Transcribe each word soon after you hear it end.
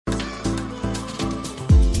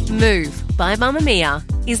Move by Mamamia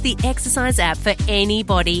is the exercise app for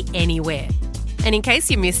anybody, anywhere. And in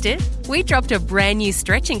case you missed it, we dropped a brand new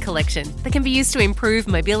stretching collection that can be used to improve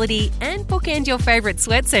mobility and bookend your favourite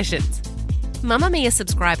sweat sessions. Mamamia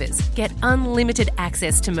subscribers get unlimited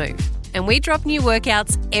access to Move, and we drop new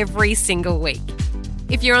workouts every single week.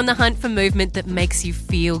 If you're on the hunt for movement that makes you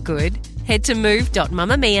feel good, head to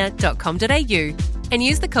move.mamamia.com.au and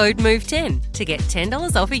use the code MOVE10 to get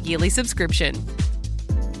 $10 off a yearly subscription.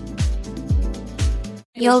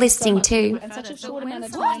 You're listening to a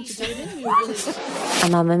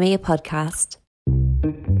Mamamia podcast.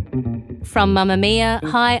 From Mamamia,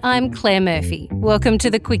 hi, I'm Claire Murphy. Welcome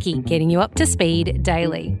to The Quickie, getting you up to speed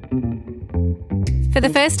daily. For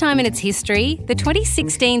the first time in its history, the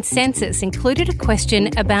 2016 census included a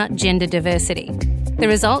question about gender diversity. The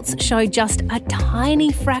results show just a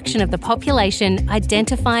tiny fraction of the population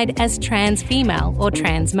identified as trans female or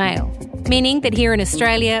trans male, meaning that here in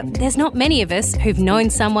Australia, there's not many of us who've known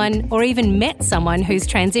someone or even met someone who's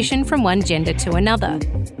transitioned from one gender to another.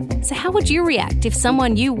 So how would you react if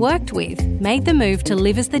someone you worked with made the move to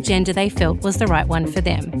live as the gender they felt was the right one for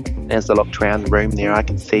them? As I looked around the room there, I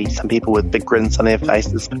could see some people with big grins on their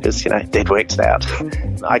faces because, they'd worked it out.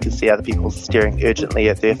 I could see other people staring urgently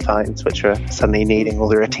at their phones, which were suddenly needing all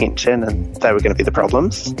their attention, and they were going to be the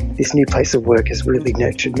problems. This new place of work has really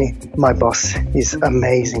nurtured me. My boss is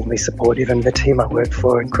amazingly supportive and the team I work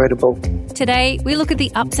for are incredible. Today, we look at the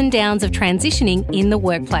ups and downs of transitioning in the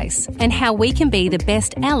workplace and how we can be the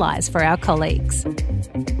best allies for our colleagues.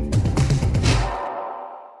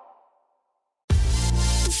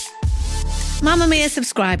 Mamamia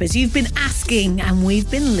subscribers, you've been asking and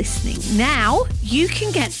we've been listening. Now you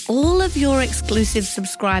can get all of your exclusive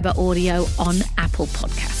subscriber audio on Apple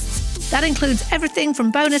Podcasts. That includes everything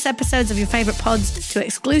from bonus episodes of your favourite pods to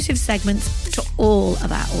exclusive segments to all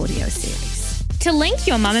of our audio series. To link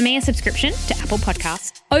your Mamamia subscription to Apple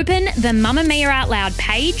Podcasts, open the Mamamia Out Loud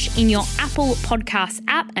page in your Apple Podcasts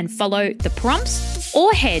app and follow the prompts,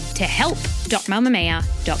 or head to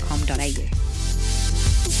help.mamamia.com.au.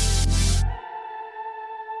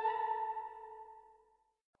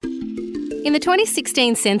 In the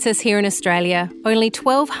 2016 census here in Australia, only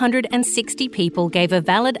 1,260 people gave a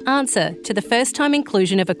valid answer to the first-time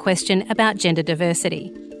inclusion of a question about gender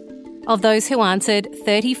diversity. Of those who answered,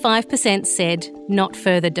 35% said not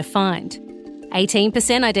further defined.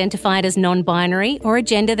 18% identified as non-binary or a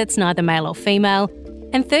gender that's neither male or female,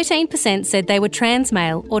 and 13% said they were trans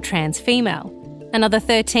male or trans female. Another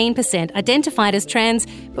 13% identified as trans,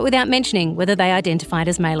 but without mentioning whether they identified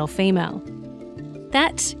as male or female.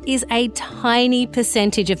 That is a tiny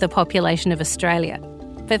percentage of the population of Australia.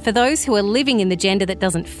 But for those who are living in the gender that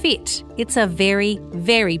doesn't fit, it's a very,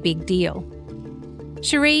 very big deal.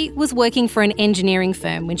 Cherie was working for an engineering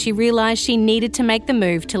firm when she realised she needed to make the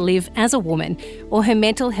move to live as a woman or her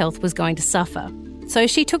mental health was going to suffer. So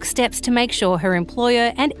she took steps to make sure her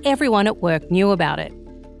employer and everyone at work knew about it.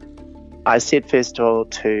 I said first of all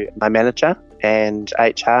to my manager and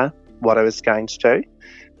HR what I was going to do.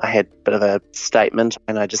 I had a bit of a statement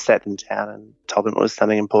and I just sat them down and told them it was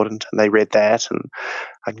something important, and they read that, and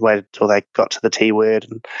I waited till they got to the T word,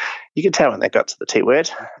 and you could tell when they got to the T word.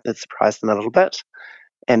 It surprised them a little bit.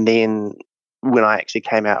 And then when I actually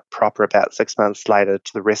came out proper about 6 months later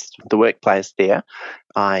to the rest of the workplace there,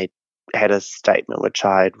 I had a statement which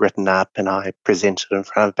I'd written up and I presented in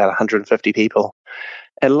front of about 150 people.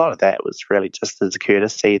 And a lot of that was really just as a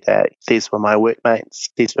courtesy that these were my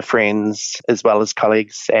workmates, these were friends as well as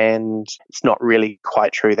colleagues, and it's not really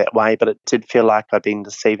quite true that way, but it did feel like I'd been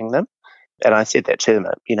deceiving them. And I said that to them,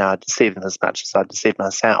 I deceived them as much as I deceived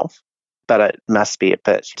myself, but it must be a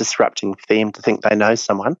bit disrupting for them to think they know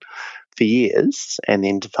someone for years and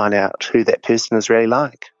then to find out who that person is really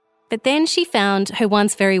like. But then she found her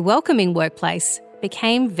once very welcoming workplace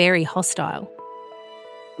became very hostile.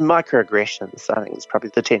 Microaggressions, I think is probably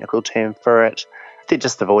the technical term for it. They'd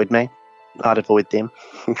just avoid me. I'd avoid them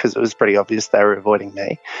because it was pretty obvious they were avoiding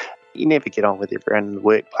me. You never get on with everyone in the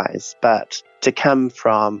workplace, but to come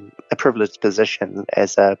from a privileged position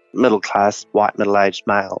as a middle-class, white, middle-aged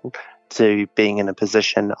male to being in a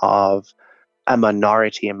position of a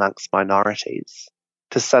minority amongst minorities,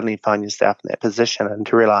 to suddenly find yourself in that position and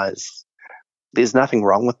to realise there's nothing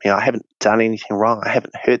wrong with me. I haven't done anything wrong. I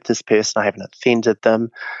haven't hurt this person. I haven't offended them.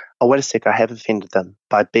 Oh, wait a sec, I have offended them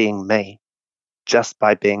by being me, just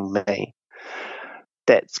by being me.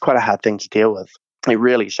 That's quite a hard thing to deal with. It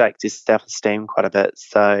really shakes your self-esteem quite a bit.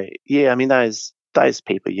 So, yeah, I mean, those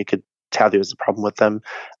people, you could tell there was a problem with them.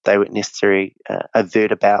 They weren't necessarily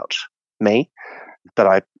overt about me, but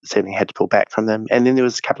I certainly had to pull back from them. And then there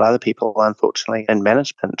was a couple of other people, unfortunately, in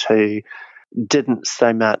management who didn't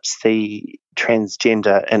so much see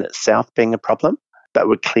transgender in itself being a problem, but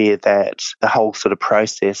were clear that the whole sort of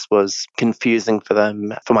process was confusing for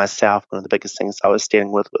them. For myself, one of the biggest things I was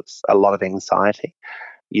dealing with was a lot of anxiety.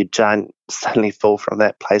 You don't suddenly fall from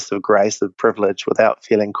that place of grace, of privilege, without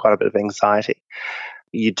feeling quite a bit of anxiety.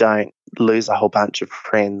 You don't lose a whole bunch of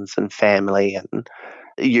friends and family and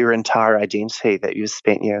your entire identity that you've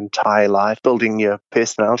spent your entire life building your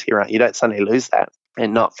personality around. You don't suddenly lose that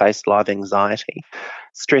and not face a lot of anxiety,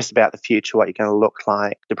 stress about the future, what you're going to look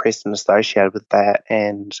like, depression associated with that.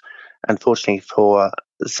 And unfortunately for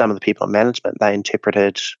some of the people in management, they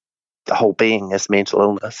interpreted the whole being as mental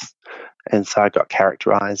illness. And so I got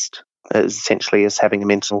characterised as essentially as having a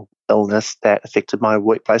mental illness that affected my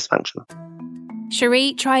workplace function.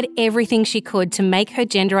 Cherie tried everything she could to make her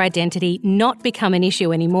gender identity not become an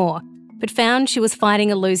issue anymore, but found she was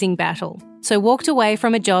fighting a losing battle, so walked away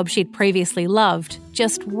from a job she'd previously loved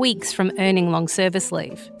just weeks from earning long service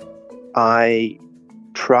leave. I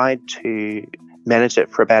tried to manage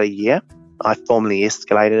it for about a year. I formally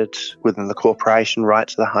escalated within the corporation right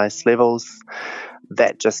to the highest levels.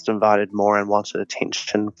 That just invited more and wanted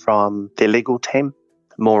attention from their legal team,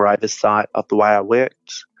 more oversight of the way I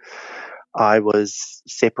worked. I was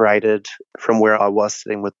separated from where I was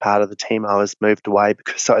sitting with part of the team. I was moved away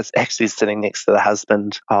because I was actually sitting next to the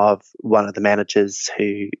husband of one of the managers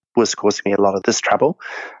who was causing me a lot of this trouble.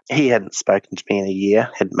 He hadn't spoken to me in a year,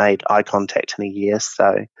 had made eye contact in a year,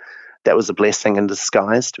 so that was a blessing in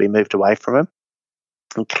disguise to be moved away from him,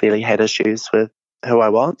 and clearly had issues with who I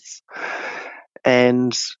was.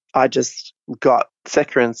 And I just got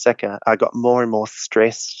sicker and sicker. I got more and more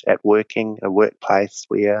stressed at working in a workplace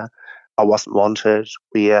where I wasn't wanted,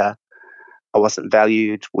 where I wasn't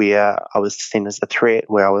valued, where I was seen as a threat,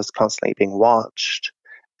 where I was constantly being watched.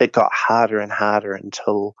 It got harder and harder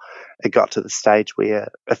until it got to the stage where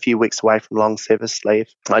a few weeks away from long service leave,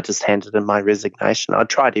 I just handed in my resignation. I'd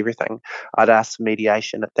tried everything. I'd asked for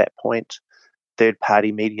mediation at that point,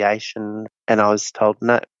 third-party mediation, and I was told,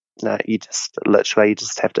 no, you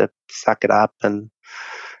just have to suck it up and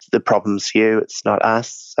the problem's you, it's not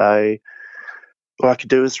us. So all I could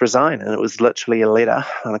do was resign, and it was literally a letter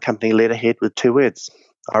on a company letterhead with 2 words: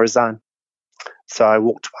 I resign. So I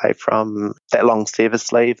walked away from that long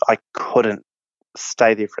service leave. I couldn't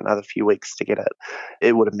stay there for another few weeks to get it.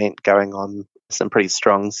 It would have meant going on some pretty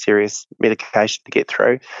strong, serious medication to get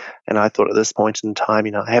through. And I thought at this point in time,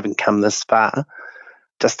 I haven't come this far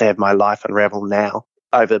just to have my life unravel now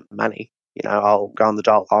over money. I'll go on the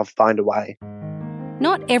dole. I'll find a way.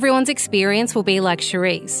 Not everyone's experience will be like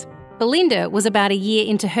Cherie's. Belinda was about a year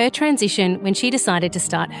into her transition when she decided to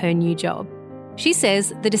start her new job. She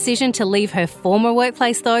says the decision to leave her former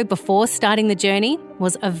workplace, though, before starting the journey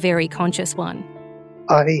was a very conscious one.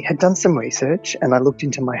 I had done some research and I looked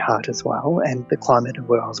into my heart as well and the climate of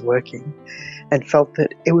where I was working, and felt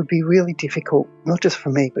that it would be really difficult, not just for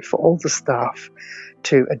me, but for all the staff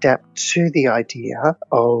to adapt to the idea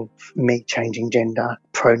of me changing gender,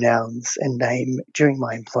 pronouns and name during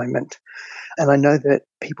my employment. And I know that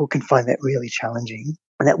people can find that really challenging,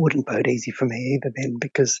 and that wouldn't bode easy for me either then,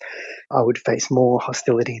 because I would face more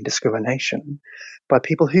hostility and discrimination by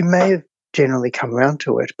people who may have generally come around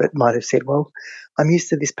to it, but might have said, well, I'm used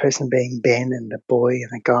to this person being Ben and a boy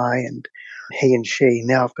and a guy and he and she,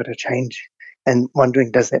 now I've got to change. And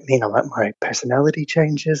wondering, does that mean my personality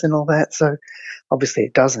changes and all that? So obviously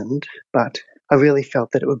it doesn't, but I really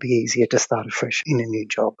felt that it would be easier to start afresh in a new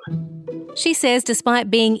job. She says despite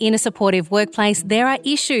being in a supportive workplace, there are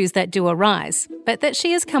issues that do arise, but that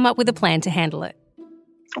she has come up with a plan to handle it.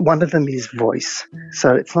 One of them is voice.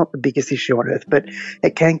 So it's not the biggest issue on earth, but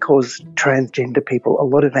it can cause transgender people a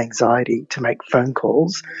lot of anxiety to make phone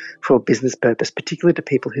calls for a business purpose, particularly to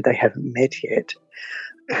people who they haven't met yet,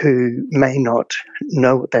 who may not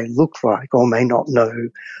know what they look like or may not know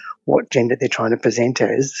what gender they're trying to present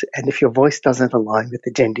as. And if your voice doesn't align with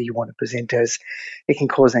the gender you want to present as, it can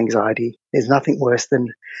cause anxiety. There's nothing worse than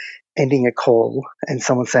ending a call and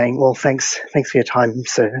someone saying, well, thanks for your time,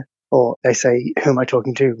 sir. Or they say, who am I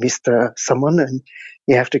talking to, Mr. someone? And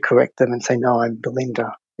you have to correct them and say, no, I'm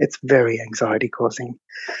Belinda. It's very anxiety causing.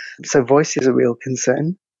 So voice is a real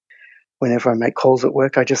concern. Whenever I make calls at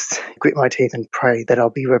work, I just grit my teeth and pray that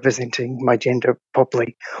I'll be representing my gender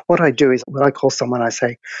properly. What I do is when I call someone, I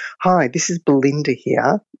say, hi, this is Belinda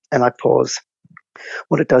here, and I pause.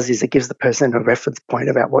 What it does is it gives the person a reference point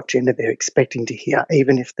about what gender they're expecting to hear,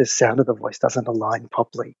 even if the sound of the voice doesn't align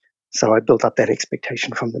properly. So I built up that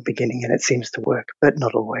expectation from the beginning, and it seems to work, but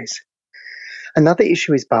not always. Another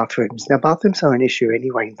issue is bathrooms. Now, bathrooms are an issue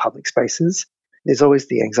anyway in public spaces. There's always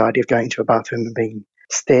the anxiety of going to a bathroom and being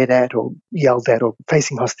stared at or yelled at or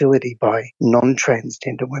facing hostility by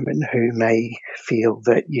non-transgender women who may feel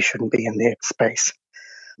that you shouldn't be in their space.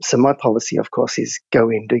 So my policy, of course, is go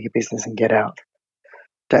in, do your business and get out.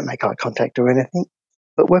 Don't make eye contact or anything.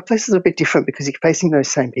 But workplaces are a bit different because you're facing those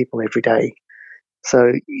same people every day.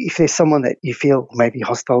 So if there's someone that you feel may be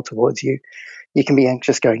hostile towards you, you can be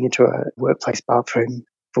anxious going into a workplace bathroom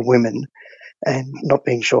for women and not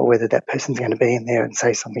being sure whether that person's going to be in there and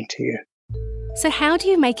say something to you. So how do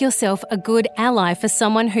you make yourself a good ally for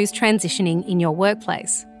someone who's transitioning in your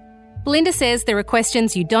workplace? Belinda says there are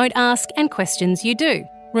questions you don't ask and questions you do,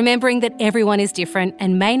 remembering that everyone is different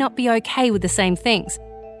and may not be okay with the same things.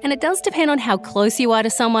 And it does depend on how close you are to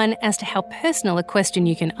someone as to how personal a question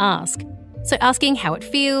you can ask. So asking how it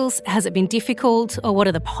feels, has it been difficult, or what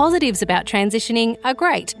are the positives about transitioning are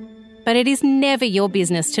great. But it is never your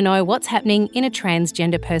business to know what's happening in a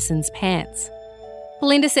transgender person's pants.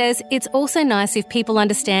 Belinda says it's also nice if people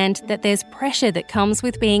understand that there's pressure that comes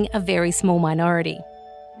with being a very small minority.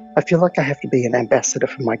 I feel like I have to be an ambassador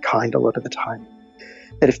for my kind a lot of the time.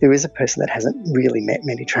 That if there is a person that hasn't really met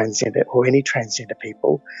many transgender or any transgender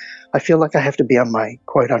people, I feel like I have to be on my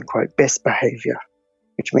quote-unquote best behaviour,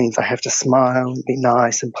 which means I have to smile and be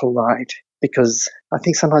nice and polite, because I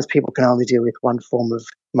think sometimes people can only deal with one form of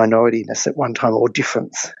minorityness at one time or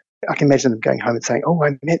difference. I can imagine them going home and saying, oh,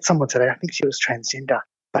 I met someone today, I think she was transgender,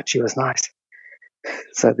 but she was nice.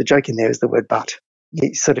 So the joke in there is the word but.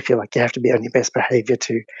 You sort of feel like you have to be on your best behaviour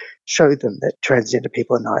to show them that transgender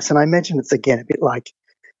people are nice. And I imagine it's, again, a bit like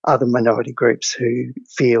other minority groups who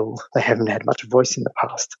feel they haven't had much voice in the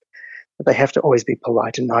past. But they have to always be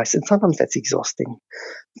polite and nice. And sometimes that's exhausting.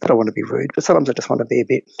 I don't want to be rude, but sometimes I just want to be a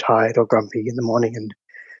bit tired or grumpy in the morning and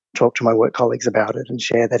talk to my work colleagues about it and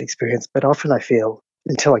share that experience. But often I feel,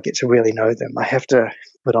 until I get to really know them, I have to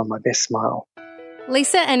put on my best smile.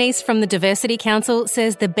 Lisa Anise from the Diversity Council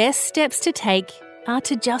says the best steps to take are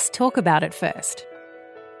to just talk about it first.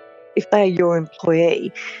 If they are your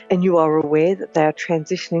employee and you are aware that they are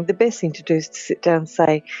transitioning, the best thing to do is to sit down and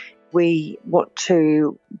say, we want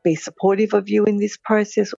to be supportive of you in this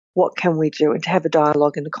process. What can we do? And to have a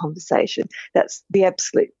dialogue and a conversation. That's the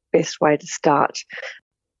absolute best way to start,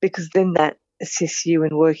 because then that assists you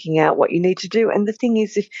in working out what you need to do. And the thing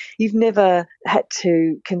is, if you've never had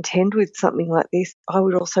to contend with something like this, I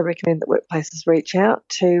would also recommend that workplaces reach out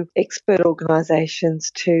to expert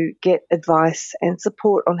organisations to get advice and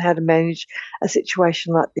support on how to manage a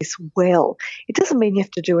situation like this well. It doesn't mean you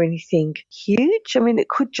have to do anything huge. I mean, it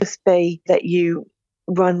could just be that you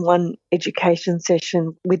run one education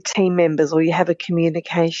session with team members, or you have a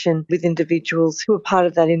communication with individuals who are part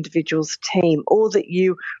of that individual's team, or that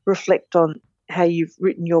you reflect on how you've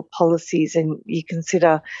written your policies and you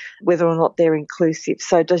consider whether or not they're inclusive.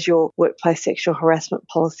 So does your workplace sexual harassment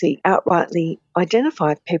policy outrightly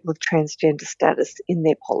identify people of transgender status in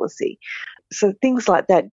their policy? So things like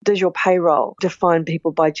that. Does your payroll define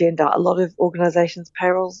people by gender? A lot of organisations'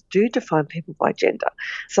 payrolls do define people by gender.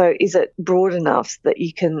 So is it broad enough that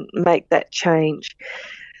you can make that change?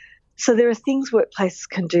 So there are things workplaces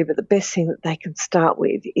can do, but the best thing that they can start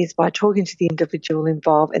with is by talking to the individual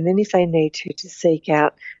involved, and then if they need to seek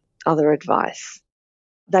out other advice.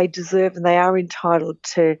 They deserve and they are entitled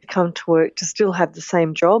to come to work to still have the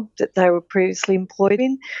same job that they were previously employed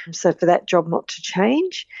in. So for that job not to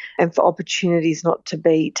change and for opportunities not to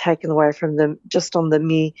be taken away from them just on the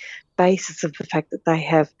mere basis of the fact that they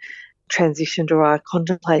have transitioned or are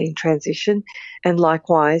contemplating transition. And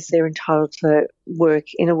likewise, they're entitled to work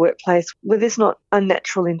in a workplace where there's not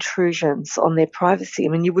unnatural intrusions on their privacy. I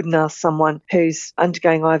mean, you wouldn't ask someone who's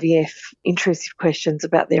undergoing IVF intrusive questions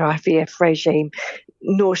about their IVF regime,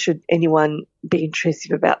 nor should anyone be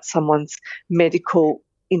intrusive about someone's medical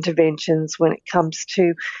interventions when it comes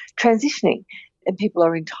to transitioning. And people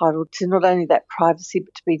are entitled to not only that privacy,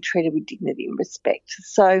 but to be treated with dignity and respect.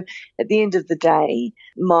 So at the end of the day,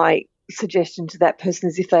 my suggestion to that person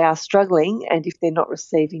is if they are struggling and if they're not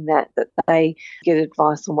receiving that they get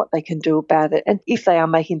advice on what they can do about it. And if they are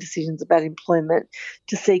making decisions about employment,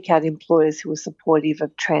 to seek out employers who are supportive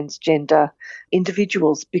of transgender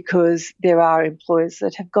individuals, because there are employers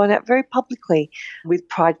that have gone out very publicly with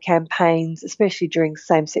pride campaigns, especially during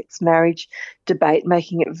same-sex marriage debate,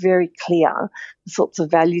 making it very clear the sorts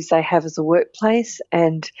of values they have as a workplace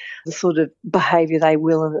and the sort of behaviour they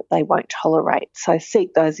will and that they won't tolerate. So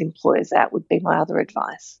seek those employers out would be my other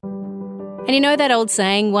advice. And you know that old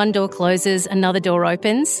saying, one door closes, another door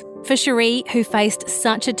opens? For Cherie, who faced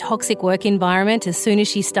such a toxic work environment as soon as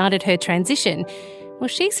she started her transition, well,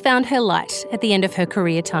 she's found her light at the end of her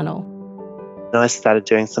career tunnel. I started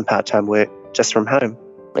doing some part-time work just from home.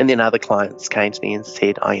 And then other clients came to me and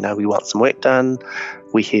said, we want some work done.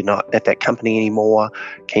 We hear not at that company anymore.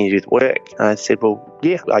 Can you do the work? And I said, well,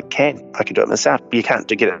 yeah, I can. I can do it myself. You can't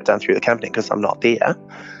get it done through the company because I'm not there.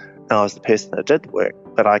 And I was the person that did the work,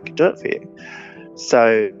 but I could do it for you.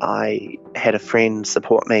 So I had a friend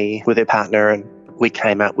support me with her partner, and we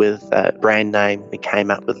came up with a brand name. We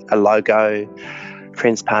came up with a logo.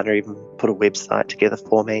 Friend's partner even put a website together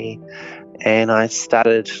for me. And I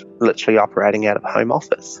started literally operating out of home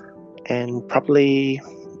office. And probably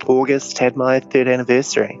August had my 3rd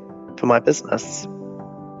anniversary for my business.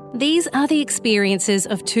 These are the experiences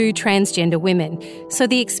of 2 transgender women. So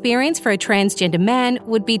the experience for a transgender man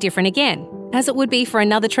would be different again, as it would be for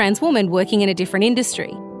another trans woman working in a different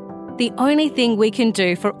industry. The only thing we can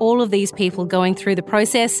do for all of these people going through the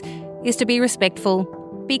process is to be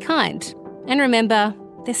respectful, be kind, and remember,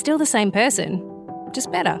 they're still the same person,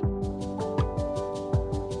 just better.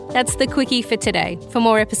 That's the Quickie for today. For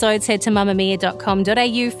more episodes, head to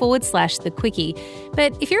mamamia.com.au/the Quickie.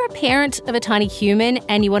 But if you're a parent of a tiny human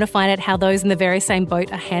and you want to find out how those in the very same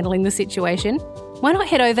boat are handling the situation, why not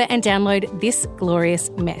head over and download This Glorious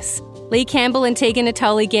Mess? Lee Campbell and Tegan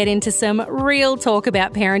Natoli get into some real talk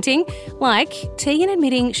about parenting, like Tegan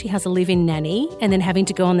admitting she has a live-in nanny and then having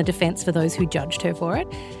to go on the defence for those who judged her for it.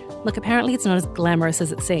 Look, apparently it's not as glamorous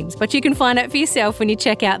as it seems, but you can find out for yourself when you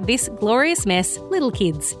check out This Glorious Mess, Little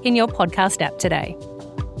Kids, in your podcast app today.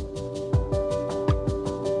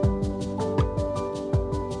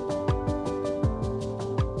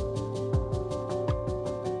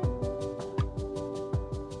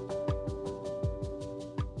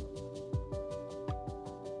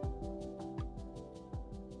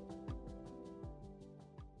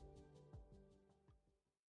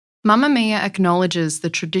 Mamamia acknowledges the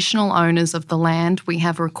traditional owners of the land we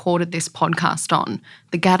have recorded this podcast on,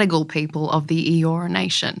 the Gadigal people of the Eora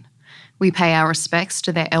Nation. We pay our respects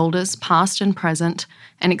to their elders, past and present,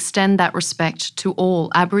 and extend that respect to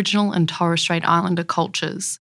all Aboriginal and Torres Strait Islander cultures.